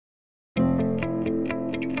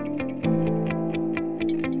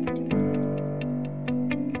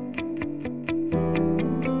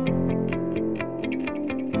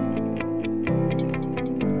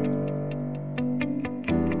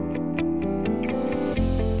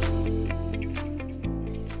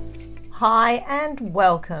Hi and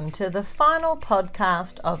welcome to the final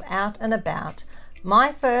podcast of Out and About,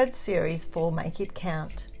 my third series for Make It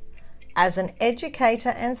Count. As an educator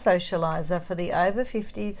and socialiser for the over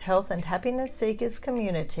 50s health and happiness seekers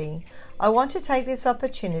community, I want to take this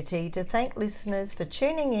opportunity to thank listeners for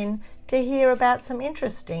tuning in to hear about some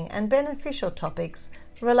interesting and beneficial topics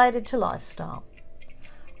related to lifestyle.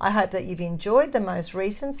 I hope that you've enjoyed the most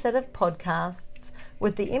recent set of podcasts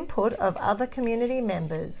with the input of other community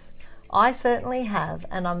members. I certainly have,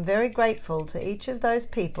 and I'm very grateful to each of those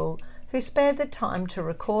people who spared the time to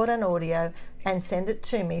record an audio and send it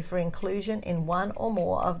to me for inclusion in one or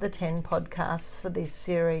more of the 10 podcasts for this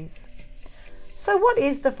series. So what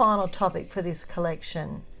is the final topic for this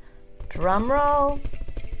collection? Drum roll.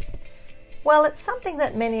 Well, it's something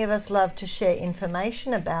that many of us love to share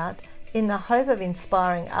information about in the hope of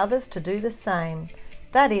inspiring others to do the same.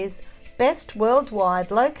 That is, best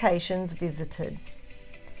worldwide locations visited.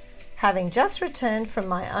 Having just returned from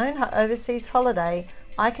my own overseas holiday,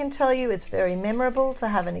 I can tell you it's very memorable to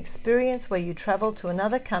have an experience where you travel to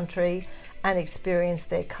another country and experience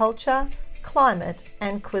their culture, climate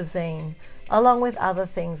and cuisine, along with other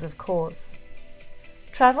things of course.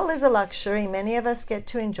 Travel is a luxury many of us get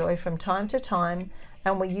to enjoy from time to time,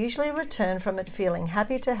 and we usually return from it feeling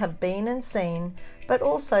happy to have been and seen, but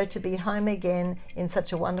also to be home again in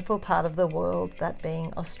such a wonderful part of the world, that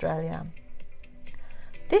being Australia.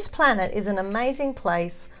 This planet is an amazing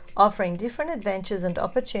place, offering different adventures and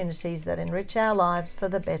opportunities that enrich our lives for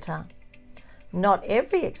the better. Not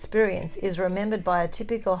every experience is remembered by a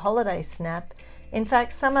typical holiday snap. In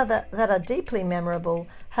fact, some of that are deeply memorable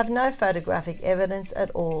have no photographic evidence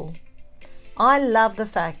at all. I love the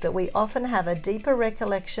fact that we often have a deeper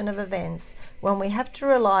recollection of events when we have to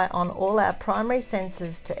rely on all our primary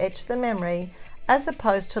senses to etch the memory, as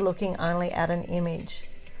opposed to looking only at an image.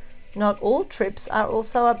 Not all trips are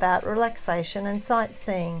also about relaxation and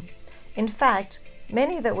sightseeing. In fact,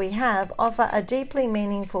 many that we have offer a deeply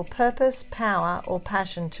meaningful purpose, power, or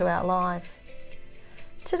passion to our life.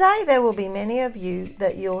 Today there will be many of you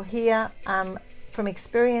that you'll hear from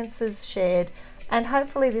experiences shared, and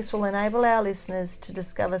hopefully this will enable our listeners to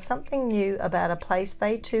discover something new about a place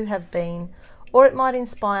they too have been, or it might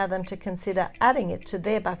inspire them to consider adding it to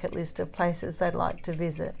their bucket list of places they'd like to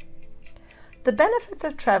visit. The benefits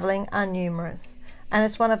of travelling are numerous, and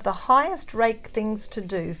it's one of the highest rate things to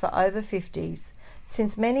do for over 50s,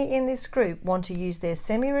 since many in this group want to use their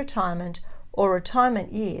semi-retirement or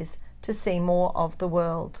retirement years to see more of the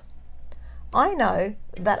world. I know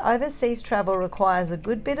that overseas travel requires a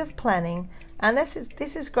good bit of planning, and this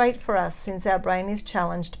is great for us since our brain is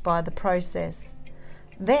challenged by the process.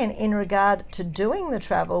 Then, in regard to doing the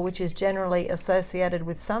travel, which is generally associated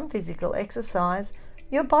with some physical exercise,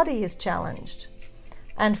 your body is challenged.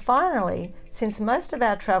 And finally, since most of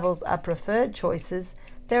our travels are preferred choices,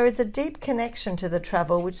 there is a deep connection to the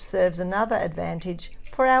travel which serves another advantage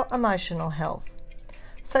for our emotional health.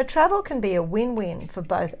 So travel can be a win-win for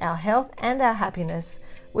both our health and our happiness,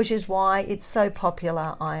 which is why it's so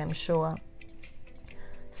popular, I am sure.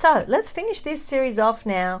 So let's finish this series off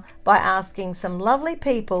now by asking some lovely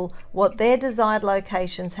people what their desired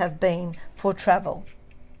locations have been for travel.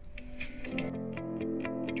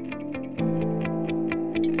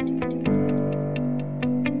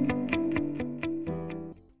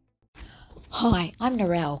 Hi, I'm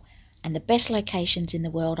Narelle, and the best locations in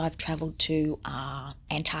the world I've travelled to are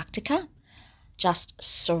Antarctica, just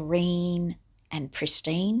serene and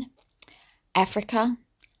pristine. Africa,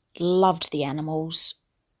 loved the animals.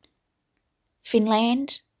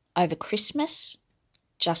 Finland, over Christmas,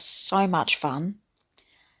 just so much fun.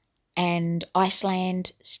 And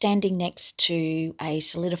Iceland, standing next to a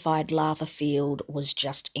solidified lava field, was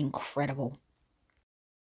just incredible.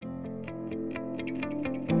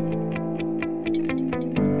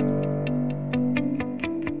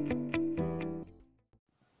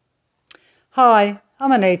 Hi,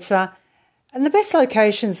 I'm Anita, and the best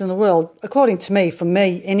locations in the world, according to me, for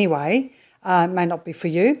me anyway, may not be for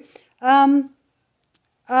you. Well,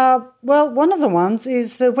 one of the ones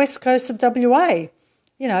is the west coast of WA.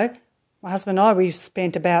 You know, my husband and I, we've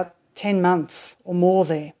spent about 10 months or more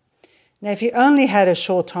there. Now, if you only had a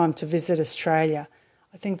short time to visit Australia,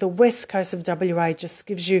 I think the west coast of WA just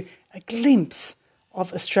gives you a glimpse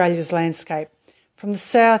of Australia's landscape. From the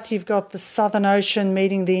south, you've got the Southern Ocean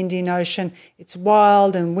meeting the Indian Ocean. It's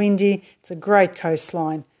wild and windy. It's a great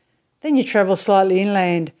coastline. Then you travel slightly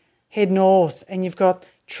inland, head north, and you've got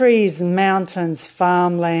trees and mountains,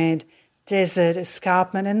 farmland, desert,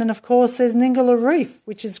 escarpment, and then, of course, there's Ningaloo Reef,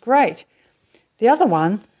 which is great. The other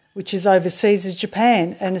one, which is overseas, is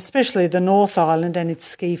Japan, and especially the North Island and its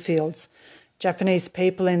ski fields. Japanese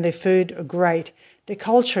people and their food are great. Their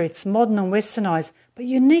culture, it's modern and westernised, but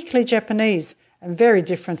uniquely Japanese and very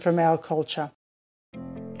different from our culture.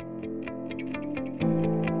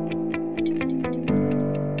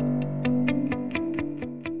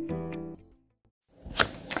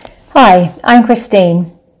 Hi, I'm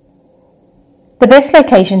Christine. The best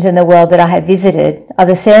locations in the world that I have visited are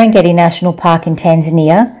the Serengeti National Park in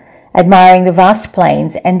Tanzania, admiring the vast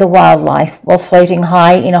plains and the wildlife whilst floating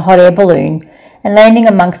high in a hot air balloon and landing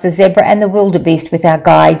amongst the zebra and the wildebeest with our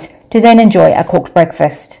guides to then enjoy a cooked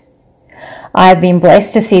breakfast. I have been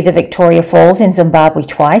blessed to see the Victoria Falls in Zimbabwe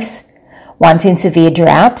twice, once in severe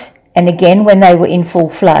drought and again when they were in full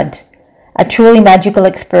flood, a truly magical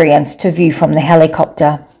experience to view from the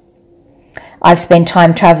helicopter. I've spent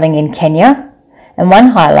time travelling in Kenya, and one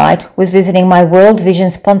highlight was visiting my World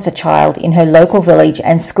Vision sponsor child in her local village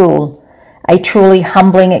and school, a truly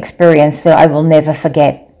humbling experience that I will never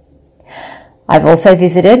forget. I've also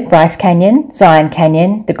visited Bryce Canyon, Zion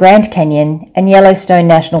Canyon, the Grand Canyon, and Yellowstone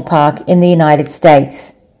National Park in the United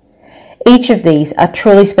States. Each of these are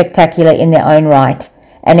truly spectacular in their own right,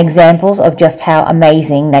 and examples of just how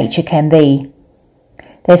amazing nature can be.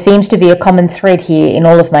 There seems to be a common thread here in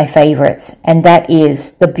all of my favourites, and that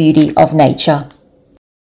is the beauty of nature.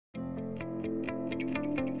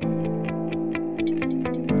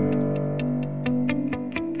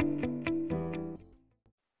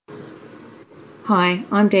 Hi,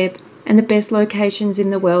 I'm Deb, and the best locations in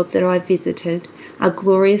the world that I've visited are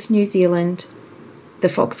glorious New Zealand, the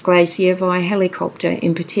Fox Glacier via helicopter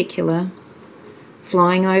in particular,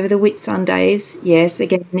 flying over the Whitsundays, yes,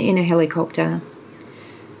 again in a helicopter,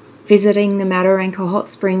 visiting the Mataranka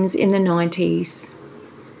Hot Springs in the 90s,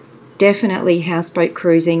 definitely houseboat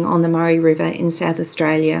cruising on the Murray River in South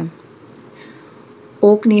Australia,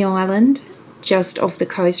 Orkney Island, just off the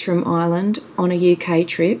coast from Ireland on a UK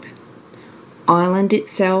trip, Ireland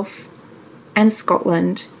itself, and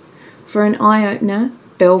Scotland for an eye-opener,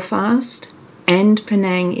 Belfast and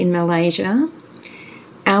Penang in Malaysia,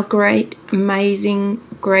 our great, amazing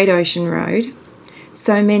Great Ocean Road,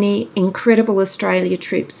 so many incredible Australia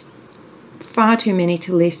trips, far too many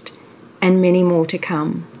to list, and many more to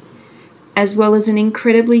come, as well as an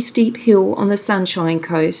incredibly steep hill on the Sunshine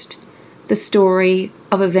Coast, the story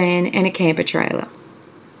of a van and a camper trailer.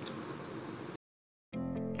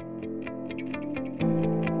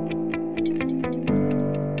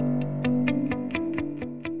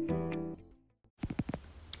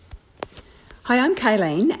 Hi, I'm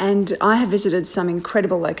Kayleen, and I have visited some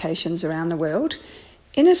incredible locations around the world.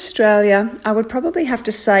 In Australia, I would probably have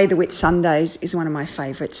to say the Whitsundays is one of my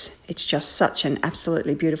favourites. It's just such an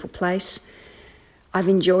absolutely beautiful place. I've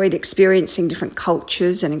enjoyed experiencing different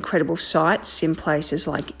cultures and incredible sights in places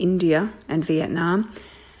like India and Vietnam.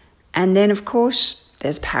 And then, of course,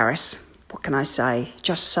 there's Paris. What can I say?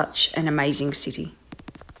 Just such an amazing city.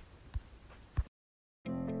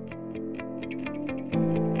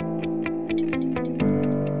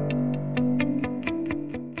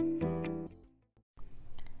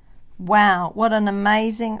 Wow, what an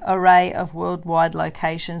amazing array of worldwide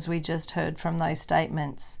locations we just heard from those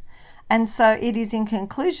statements. And so it is in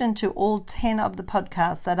conclusion to all 10 of the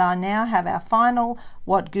podcasts that I now have our final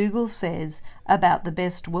What Google Says about the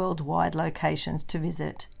best worldwide locations to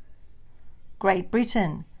visit. Great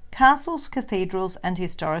Britain, castles, cathedrals and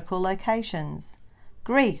historical locations.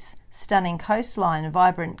 Greece, stunning coastline,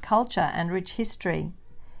 vibrant culture and rich history.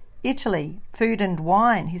 Italy, food and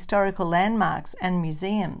wine, historical landmarks and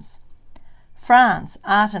museums. France,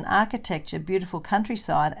 art and architecture, beautiful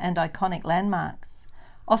countryside and iconic landmarks.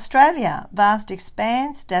 Australia, vast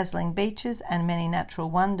expanse, dazzling beaches and many natural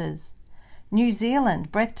wonders. New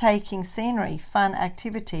Zealand, breathtaking scenery, fun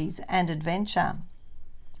activities and adventure.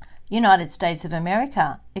 United States of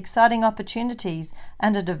America, exciting opportunities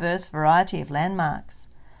and a diverse variety of landmarks.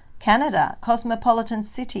 Canada, cosmopolitan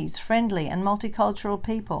cities, friendly and multicultural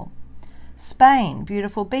people. Spain,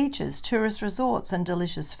 beautiful beaches, tourist resorts and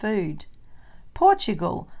delicious food.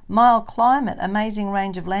 Portugal, mild climate, amazing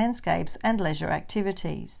range of landscapes and leisure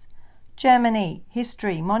activities. Germany,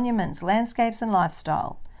 history, monuments, landscapes and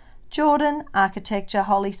lifestyle. Jordan, architecture,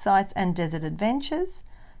 holy sites and desert adventures.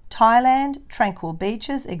 Thailand, tranquil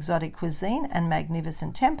beaches, exotic cuisine and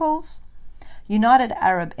magnificent temples. United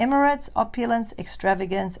Arab Emirates, opulence,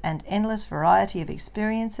 extravagance and endless variety of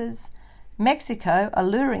experiences. Mexico,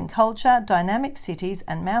 alluring culture, dynamic cities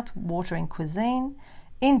and mouth-watering cuisine.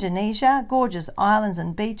 Indonesia, gorgeous islands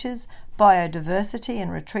and beaches, biodiversity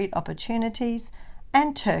and retreat opportunities,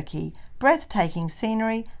 and Turkey, breathtaking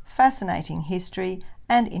scenery, fascinating history,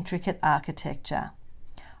 and intricate architecture.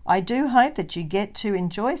 I do hope that you get to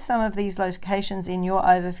enjoy some of these locations in your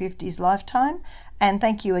over 50s lifetime, and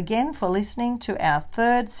thank you again for listening to our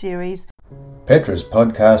third series. Petra's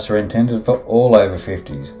podcasts are intended for all over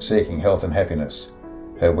 50s seeking health and happiness.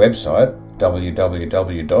 Her website,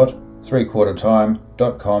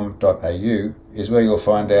 www.threequartertime.com.au, is where you'll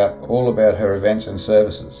find out all about her events and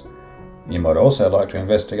services. You might also like to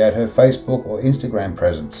investigate her Facebook or Instagram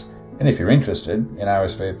presence, and if you're interested in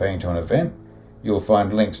RSVPing to an event, you'll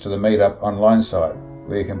find links to the Meetup online site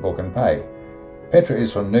where you can book and pay. Petra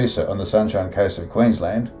is from Noosa on the Sunshine Coast of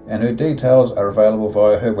Queensland, and her details are available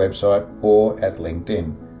via her website or at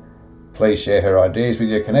LinkedIn. Please share her ideas with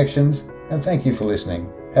your connections, and thank you for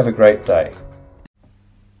listening. Have a great day.